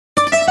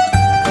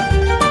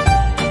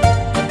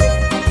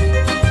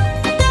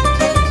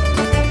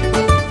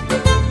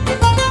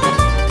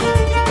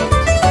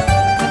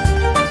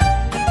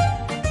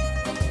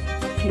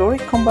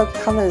about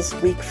colours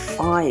week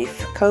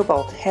 5,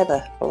 Cobalt,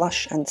 Heather,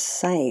 Blush and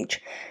Sage.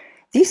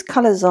 These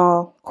colours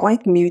are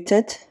quite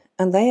muted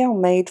and they are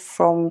made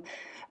from,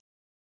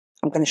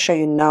 I'm going to show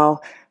you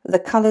now, the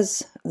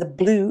colours. The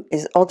blue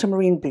is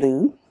ultramarine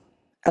blue,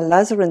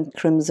 alizarin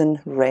crimson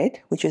red,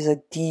 which is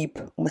a deep,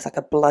 almost like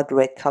a blood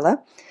red colour.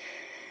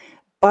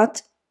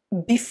 But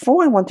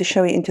before I want to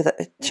show you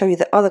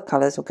the other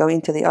colours, or go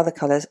into the other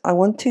colours, I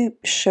want to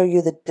show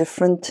you the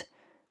different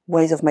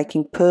ways of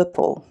making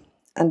purple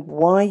and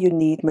why you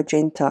need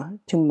magenta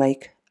to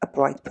make a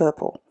bright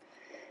purple.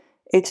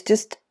 It's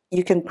just,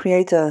 you can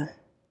create a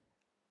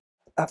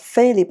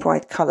fairly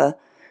bright colour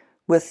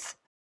with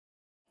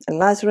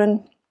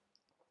alizarin,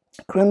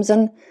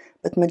 crimson,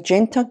 but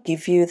magenta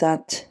give you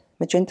that,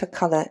 magenta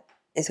colour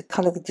is a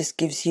colour that just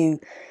gives you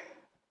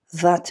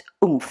that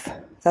oomph,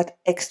 that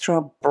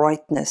extra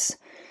brightness.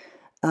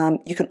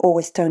 You can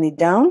always tone it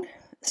down,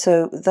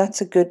 so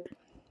that's a good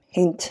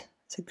hint.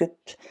 It's a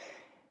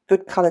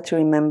good color to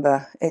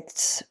remember.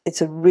 It's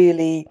a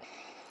really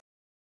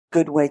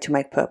good way to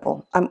make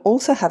purple. I'm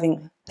also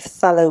having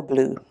phthalo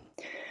blue,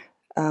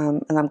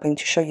 and I'm going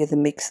to show you the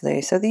mix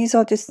there. So these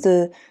are just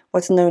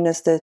what's known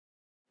as the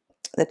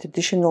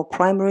traditional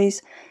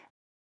primaries,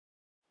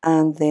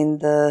 and then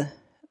the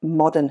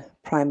modern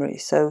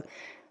primaries. So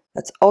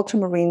that's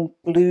ultramarine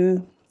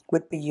blue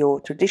would be your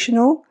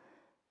traditional,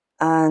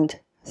 and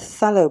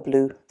phthalo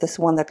blue, this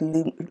one that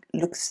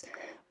looks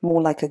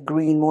more like a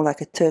green, more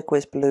like a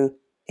turquoise blue,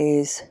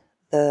 is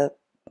the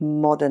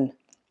modern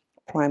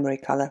primary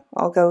color.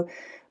 I'll go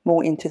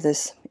more into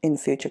this in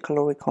future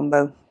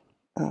Coloricombo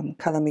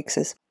color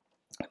mixes.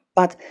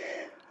 But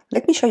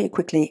let me show you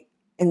quickly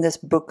in this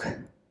book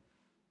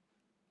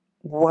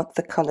what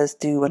the colors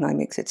do when I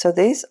mix it. So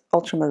there's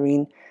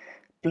ultramarine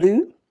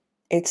blue.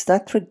 It's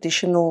that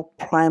traditional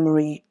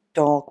primary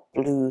dark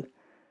blue,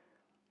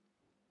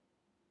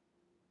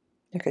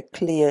 like a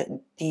clear,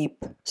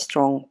 deep,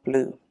 strong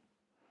blue.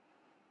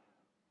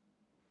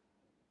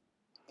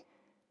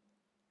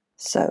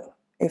 So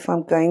if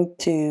I'm going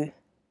to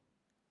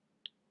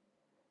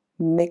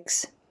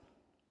mix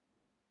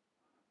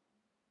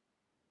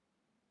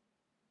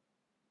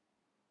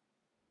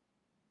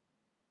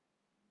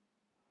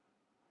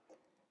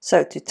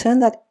so to turn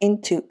that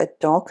into a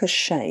darker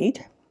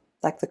shade,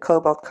 like the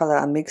cobalt color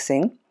I'm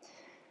mixing,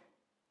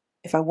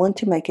 if I want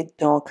to make it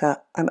darker,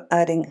 I'm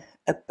adding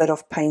a bit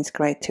of Payne's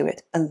grey to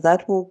it, and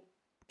that will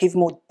give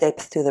more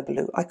depth to the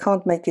blue. I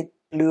can't make it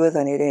bluer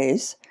than it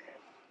is,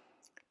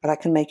 but I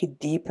can make it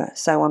deeper.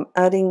 So I'm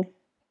adding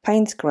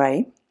Payne's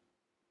grey,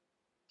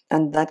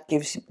 and that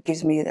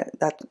gives me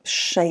that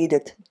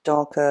shaded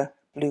darker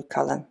blue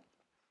color.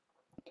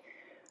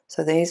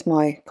 So there's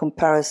my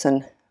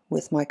comparison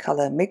with my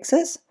color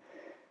mixes,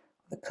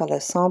 the color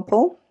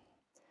sample.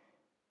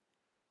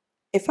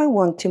 If I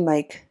want to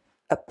make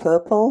a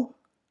purple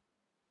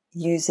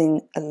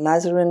using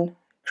alizarin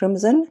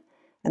crimson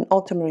and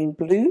ultramarine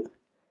blue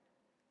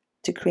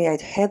to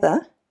create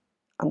heather,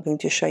 I'm going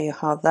to show you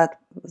how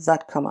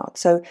that come out.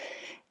 So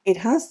it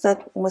has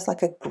that almost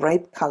like a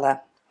grape color.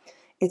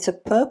 It's a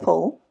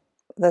purple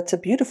that's a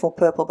beautiful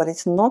purple, but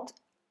it's not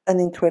an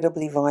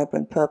incredibly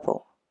vibrant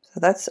purple. So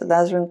that's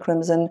alizarin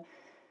crimson,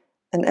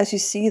 and as you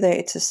see there,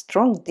 it's a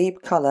strong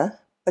deep color,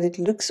 but it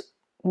looks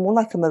more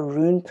like a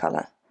maroon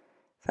color.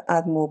 If I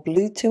add more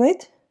blue to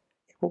it,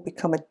 it will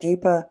become a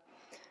deeper,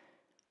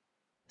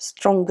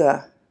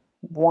 stronger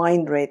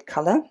wine red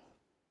color.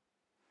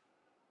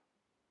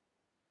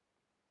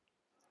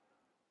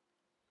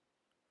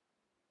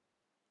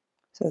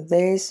 So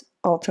there's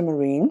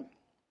ultramarine.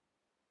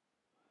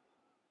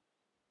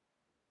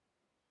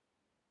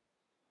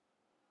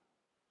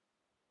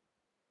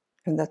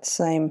 And that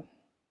same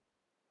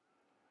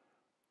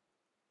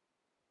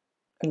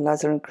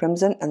alizarin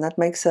crimson, and that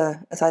makes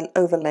as I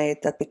overlay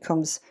it, that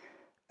becomes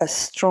a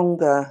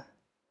stronger,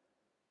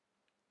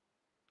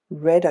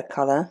 redder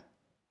color.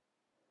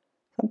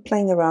 I'm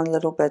playing around a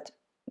little bit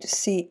to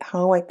see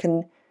how I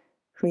can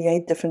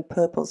create different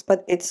purples,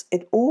 but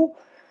all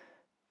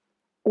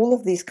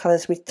of these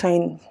colors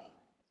retain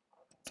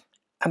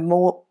a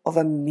more of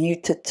a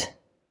muted,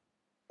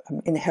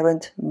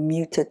 inherent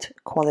muted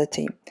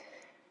quality.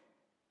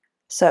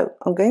 So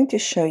I'm going to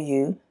show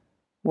you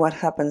what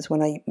happens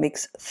when I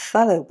mix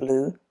phthalo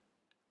blue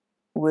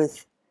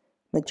with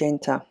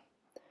magenta.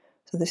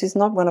 So this is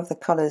not one of the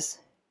colors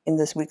in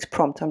this week's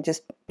prompt, I'm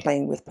just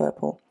playing with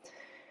purple.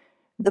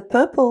 The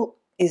purple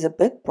is a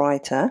bit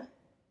brighter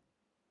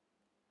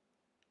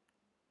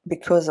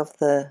because of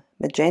the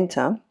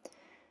magenta,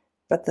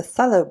 but the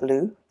phthalo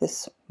blue,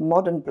 this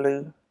modern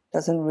blue,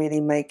 doesn't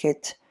really make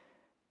it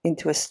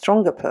into a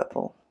stronger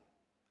purple.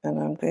 And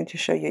I'm going to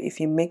show you,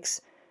 if you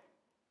mix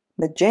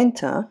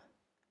magenta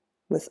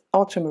with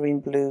ultramarine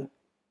blue,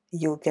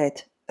 you'll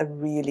get a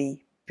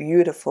really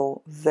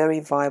beautiful, very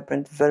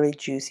vibrant, very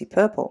juicy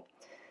purple.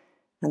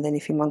 And then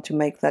if you want to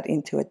make that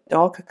into a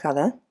darker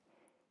color,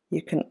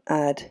 you can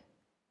add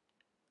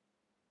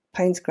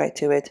Payne's grey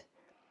to it,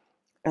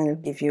 and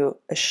it'll give you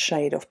a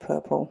shade of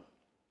purple.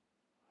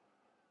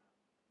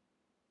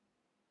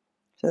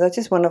 So that's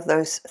just one of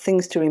those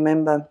things to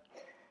remember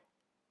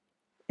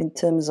in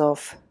terms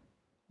of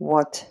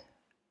what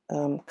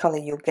color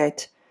you'll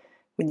get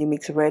when you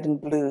mix red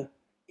and blue.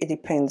 It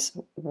depends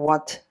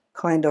what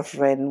kind of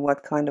red and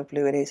what kind of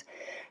blue it is.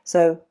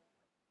 So,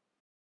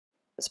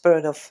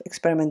 spirit of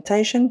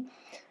experimentation,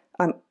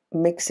 I'm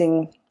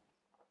mixing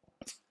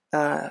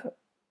the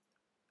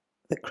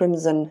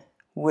crimson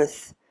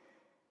with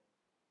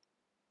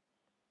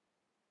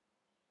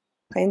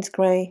Payne's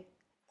grey,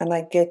 and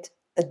I get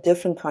a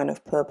different kind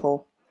of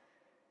purple.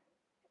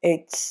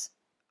 It's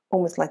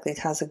almost like it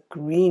has a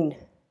green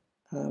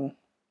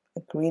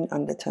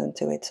undertone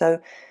to it.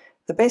 So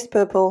the best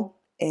purple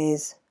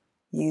is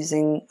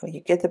using, or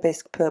you get the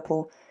best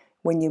purple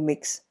when you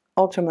mix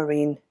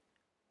ultramarine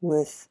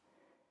with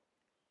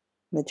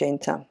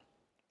magenta.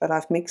 But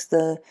I've mixed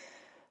the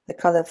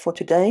color for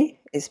today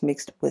is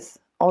mixed with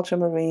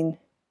ultramarine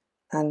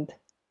and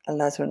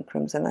alizarin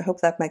crimson. I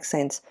hope that makes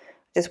sense.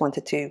 I just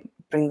wanted to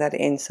bring that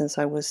in since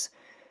I was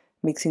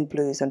mixing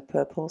blues and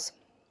purples.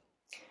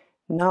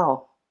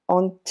 Now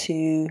on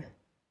to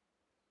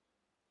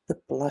the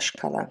blush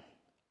color.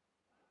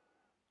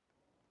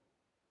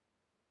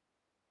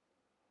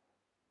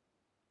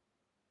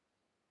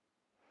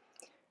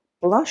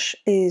 Blush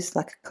is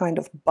like a kind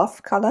of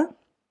buff color,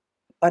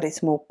 but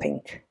it's more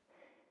pink.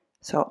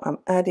 So I'm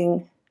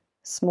adding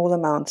small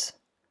amounts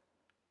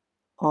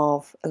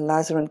of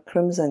alizarin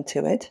crimson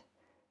to it,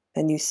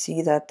 and you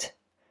see that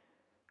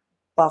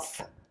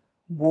buff,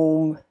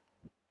 warm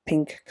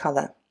pink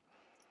color.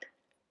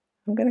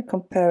 I'm going to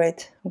compare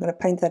it, I'm going to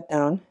paint that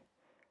down.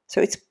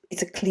 So it's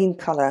a clean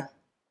color.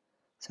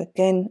 So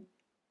again,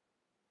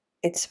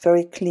 it's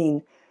very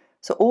clean.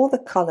 So all the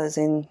colors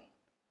in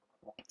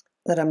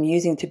that I'm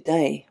using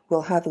today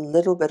will have a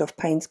little bit of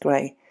Payne's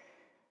grey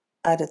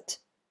added,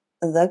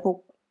 and that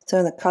will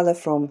turn the color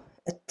from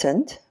a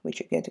tint, which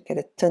you get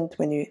a tint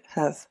when you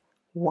have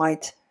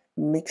white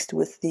mixed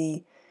with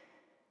the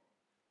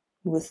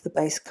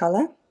base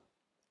color,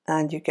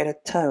 and you get a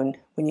tone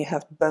when you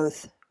have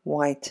both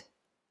white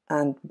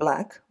and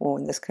black, or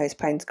in this case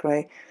Payne's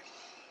grey.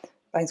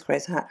 Payne's grey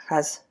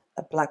has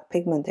a black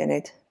pigment in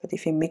it, but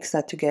if you mix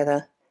that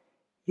together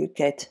you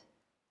get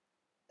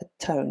a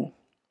tone.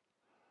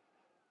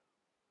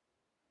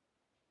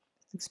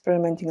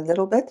 Experimenting a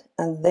little bit,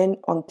 and then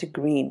onto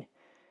green.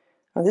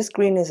 Now this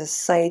green is a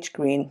sage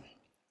green,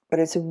 but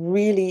it's a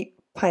really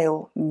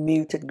pale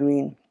muted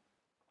green.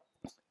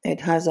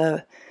 It has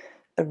a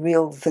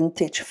real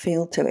vintage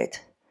feel to it.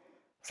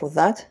 For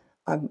that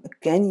I'm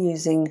again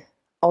using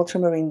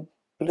ultramarine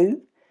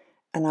blue,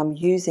 and I'm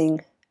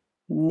using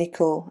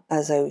nickel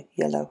azo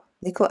yellow.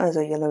 Nickel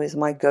azo yellow is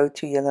my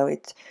go-to yellow.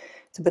 It's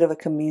a bit of a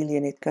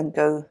chameleon. It can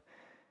go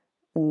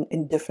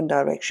in different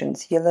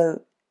directions.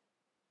 Yellow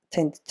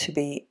tends to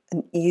be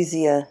an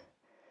easier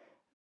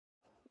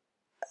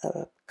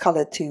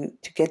color to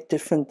get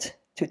different,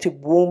 to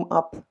warm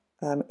up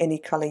any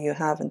color you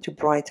have and to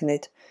brighten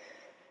it.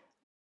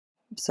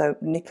 So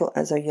nickel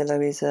azo yellow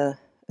is a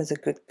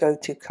good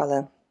go-to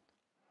color.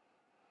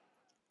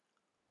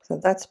 So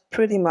that's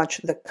pretty much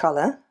the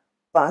color,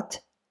 but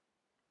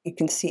you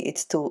can see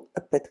it's still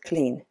a bit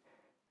clean.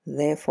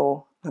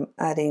 Therefore I'm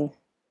adding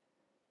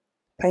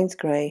Payne's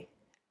grey,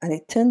 and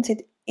it turns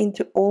it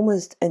into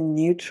almost a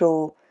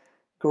neutral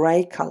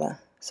grey color.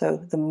 So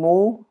the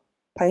more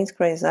Payne's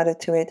grey is added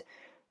to it,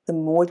 the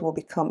more it will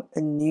become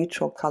a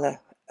neutral color,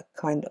 a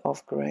kind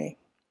of grey.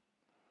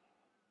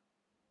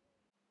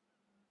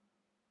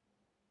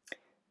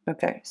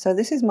 Okay, so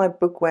this is my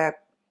book where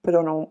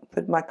I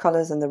put my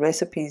colors and the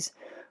recipes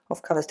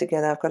of colors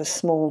together. I've got a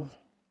small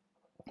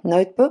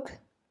notebook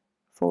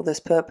for this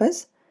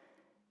purpose,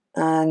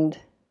 and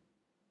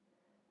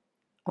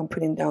I'm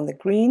putting down the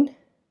green,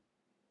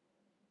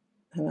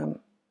 and I'm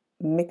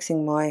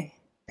mixing my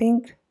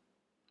pink,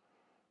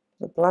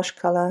 the blush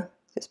color,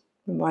 just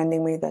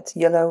reminding me that's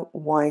yellow,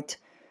 white,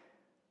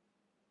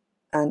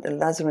 and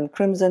alizarin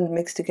crimson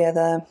mixed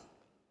together,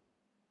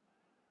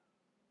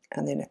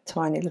 and then a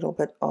tiny little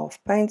bit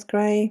of Payne's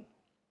grey,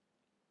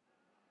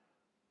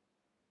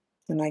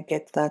 and I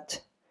get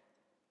that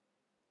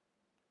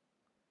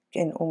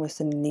again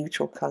almost a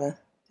neutral color.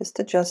 Just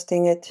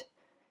adjusting it,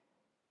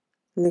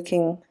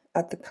 looking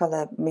at the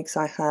color mix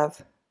I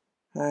have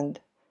and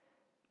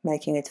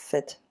making it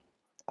fit.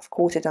 Of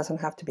course it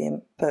doesn't have to be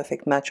a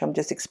perfect match. I'm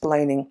just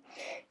explaining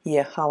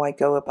here how I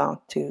go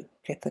about to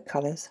get the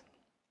colors.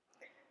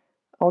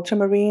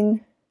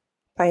 Ultramarine,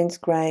 Payne's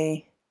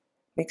grey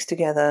mixed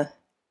together,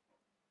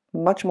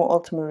 much more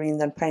ultramarine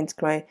than Payne's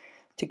grey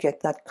to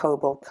get that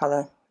cobalt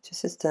color, which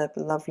is just a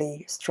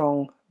lovely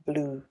strong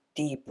blue,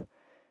 deep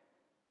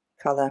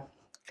color,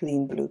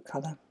 clean blue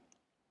color.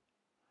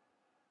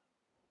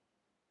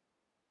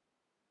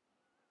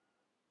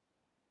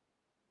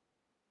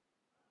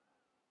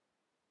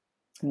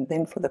 And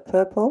then for the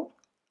purple,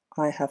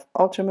 I have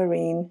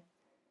ultramarine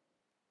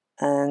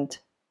and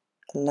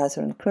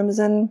alizarin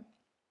crimson.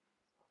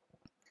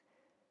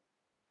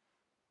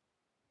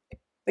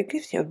 It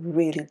gives you a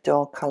really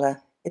dark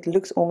color. It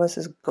looks almost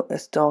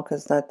as dark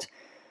as that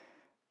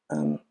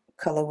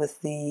color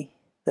with the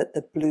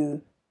the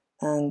blue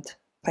and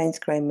Payne's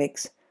grey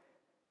mix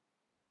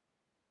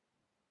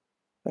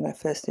when I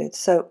first did it.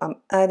 So I'm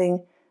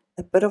adding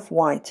a bit of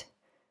white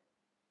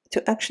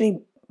to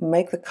actually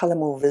make the colour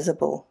more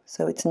visible,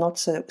 so it's not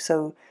so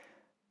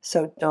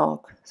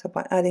dark. So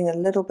by adding a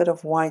little bit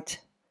of white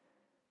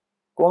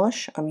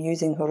gouache, I'm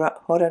using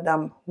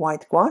Horadam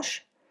white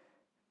gouache,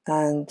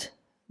 and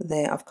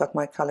there I've got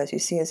my colours. You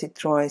see as it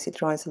dries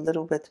a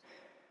little bit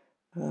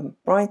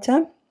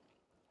brighter,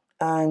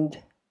 and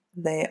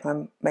there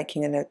I'm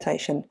making a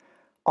notation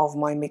of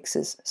my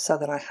mixes so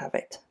that I have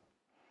it.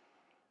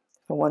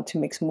 If I want to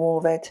mix more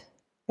of it,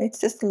 it's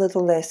just a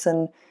little less,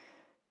 and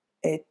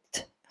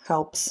it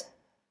helps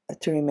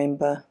to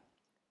remember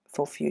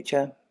for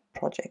future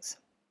projects.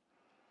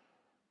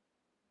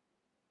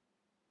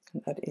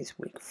 And that is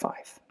week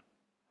 5.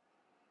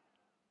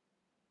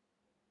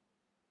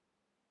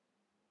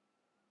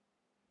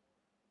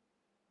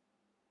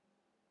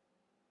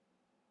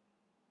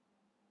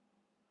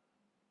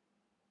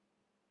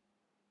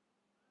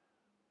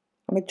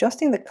 I'm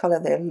adjusting the color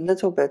there a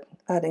little bit,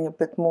 adding a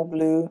bit more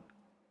blue,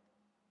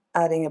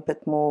 adding a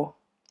bit more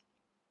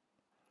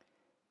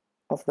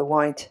of the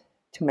white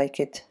to make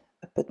it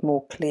a bit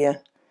more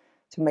clear,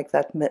 to make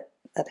that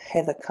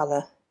heather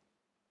color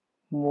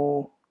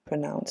more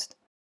pronounced.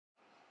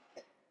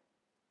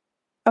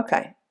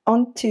 Okay,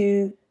 on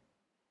to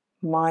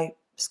my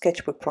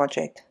sketchbook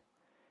project.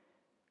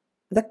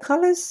 The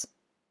colors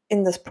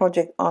in this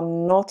project are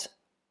not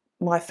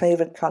my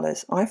favorite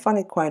colors. I find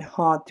it quite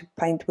hard to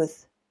paint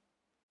with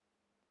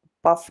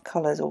buff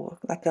colors or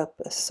like a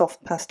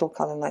soft pastel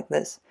color like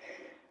this.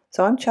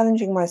 So I'm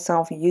challenging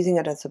myself using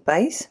it as a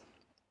base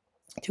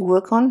to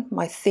work on.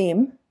 My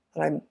theme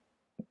that I'm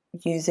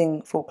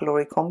using for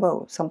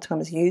Coloricombo,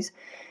 sometimes use,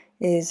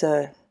 is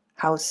a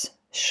house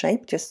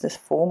shape, just this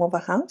form of a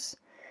house.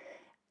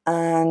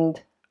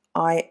 And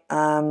I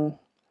am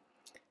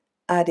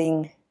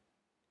adding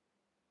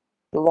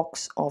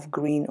blocks of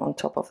green on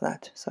top of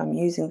that. So I'm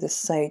using the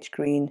sage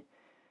green,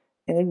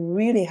 and it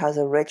really has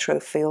a retro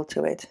feel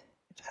to it.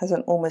 It has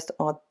an almost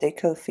Art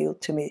Deco feel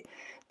to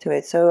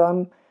it. So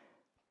I'm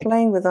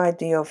playing with the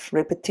idea of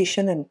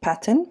repetition and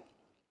pattern,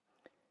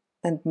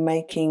 and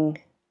making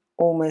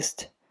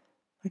almost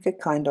like a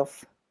kind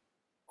of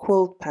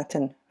quilt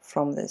pattern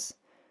from this.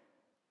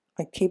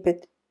 I keep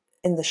it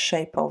in the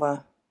shape of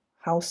a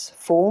house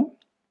form.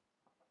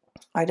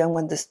 I don't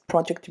want this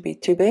project to be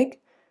too big.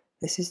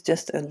 This is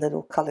just a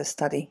little color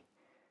study.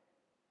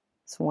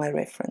 It's my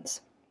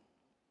reference.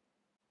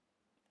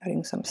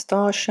 Adding some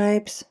star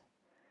shapes.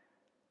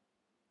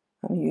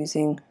 I'm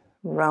using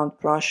round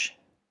brush,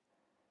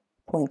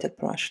 pointed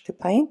brush to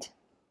paint.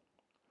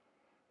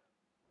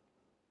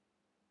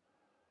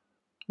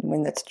 And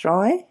when that's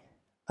dry,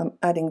 I'm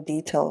adding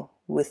detail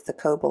with the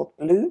cobalt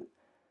blue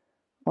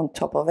on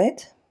top of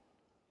it.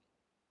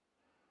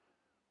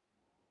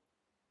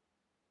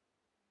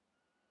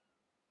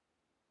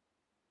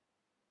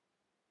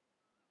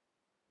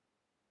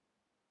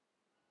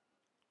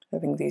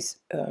 Having these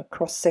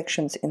cross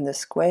sections in the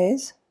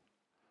squares.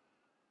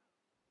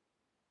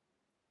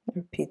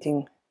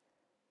 Repeating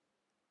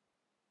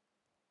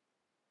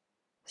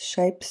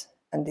shapes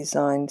and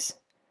designs,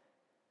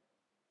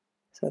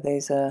 so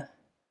there's a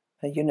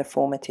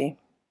uniformity.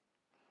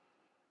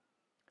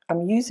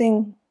 I'm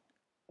using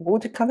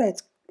watercolor,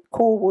 it's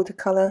core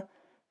watercolor,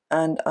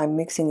 and I'm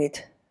mixing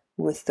it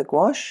with the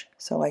gouache,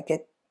 so I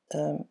get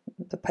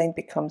the paint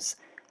becomes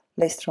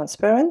less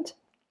transparent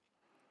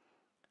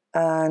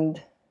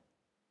and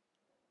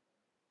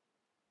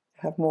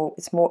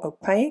it's more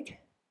opaque,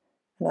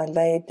 and I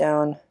lay it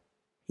down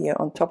here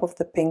on top of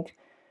the pink.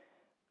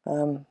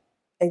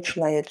 Each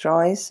layer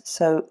dries,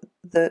 so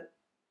the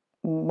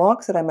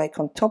marks that I make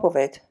on top of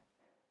it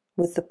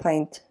with the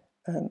paint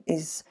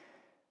is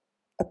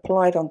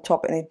applied on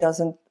top, and it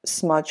doesn't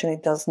smudge and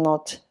it does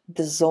not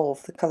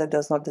dissolve. The color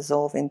does not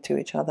dissolve into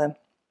each other,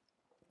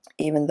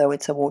 even though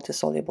it's a water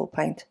soluble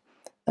paint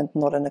and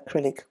not an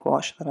acrylic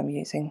gouache that I'm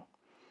using.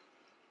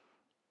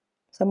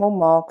 Some more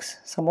marks,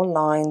 some more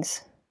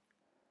lines.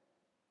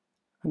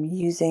 I'm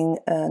using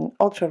an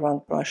ultra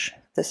round brush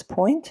at this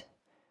point.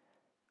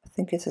 I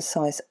think it's a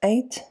size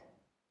 8.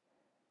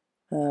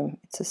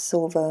 It's a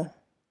silver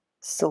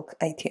silk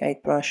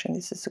 88 brush, and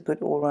this is a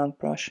good all-round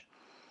brush.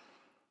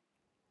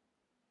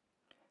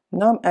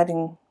 Now I'm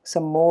adding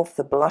some more of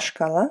the blush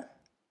color.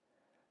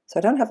 So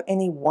I don't have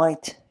any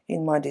white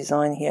in my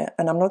design here,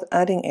 and I'm not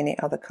adding any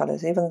other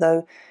colors, even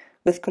though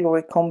with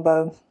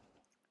Coloricombo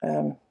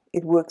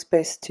it works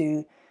best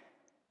to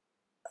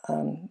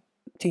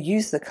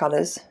use the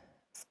colors,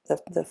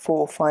 the 4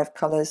 or 5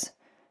 colors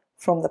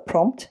from the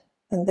prompt,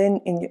 and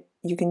then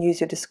you can use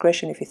your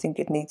discretion if you think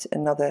it needs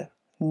another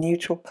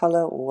neutral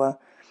color or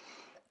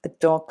a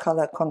dark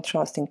color,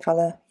 contrasting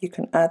color. You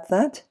can add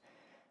that.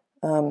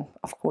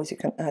 Of course, you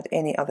can add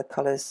any other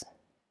colors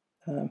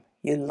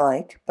you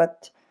like,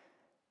 but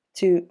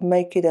to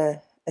make it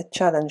a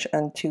challenge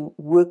and to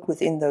work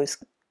within those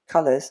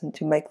colors and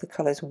to make the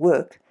colors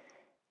work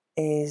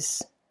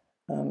is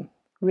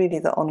really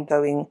the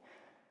ongoing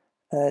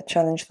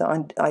challenge the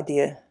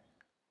idea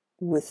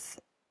with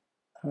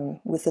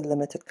the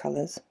limited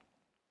colors.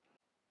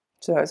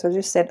 So as I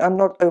just said, I'm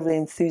not overly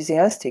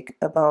enthusiastic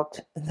about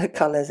the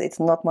colors. It's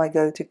not my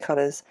go-to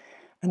colors,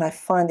 and I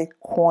find it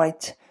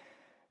quite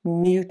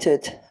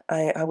muted.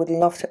 I would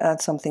love to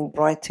add something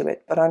bright to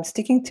it, but I'm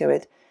sticking to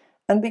it.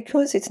 And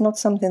because it's not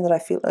something that I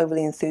feel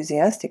overly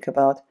enthusiastic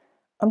about,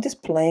 I'm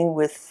just playing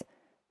with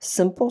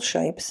simple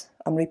shapes.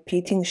 I'm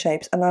repeating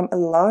shapes, and I'm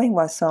allowing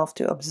myself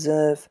to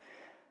observe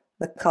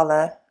the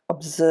color,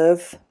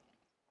 observe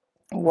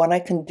what I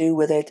can do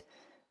with it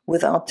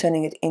without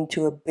turning it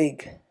into a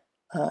big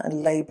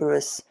and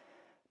laborious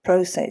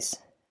process,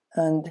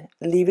 and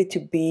leave it to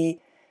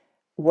be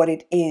what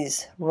it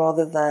is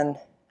rather than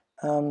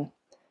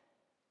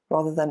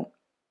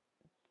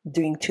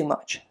doing too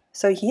much.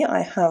 So here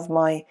I have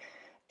my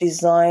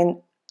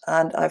design,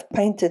 and I've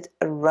painted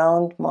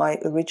around my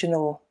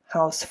original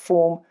house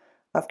form.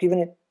 I've given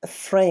it a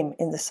frame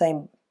in the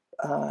same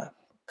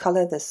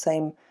color, the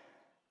same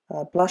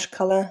blush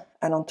color,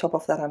 and on top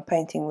of that I'm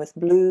painting with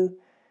blue,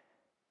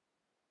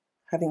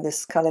 having this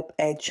scallop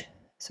edge.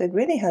 So it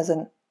really has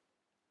an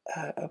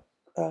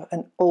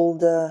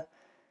older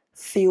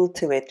feel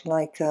to it,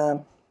 like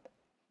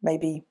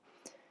maybe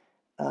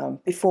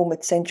before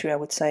mid-century, I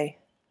would say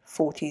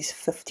 40s,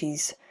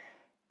 50s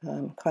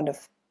kind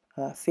of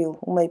feel,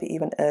 or maybe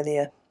even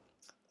earlier,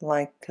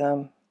 like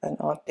an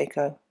Art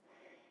Deco.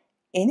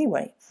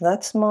 Anyway,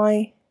 that's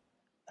my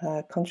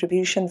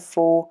contribution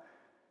for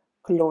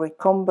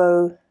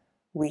Coloricombo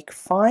week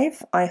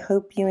 5. I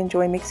hope you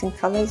enjoy mixing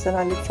colors, and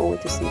I look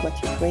forward to see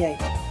what you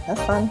create. Have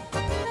fun!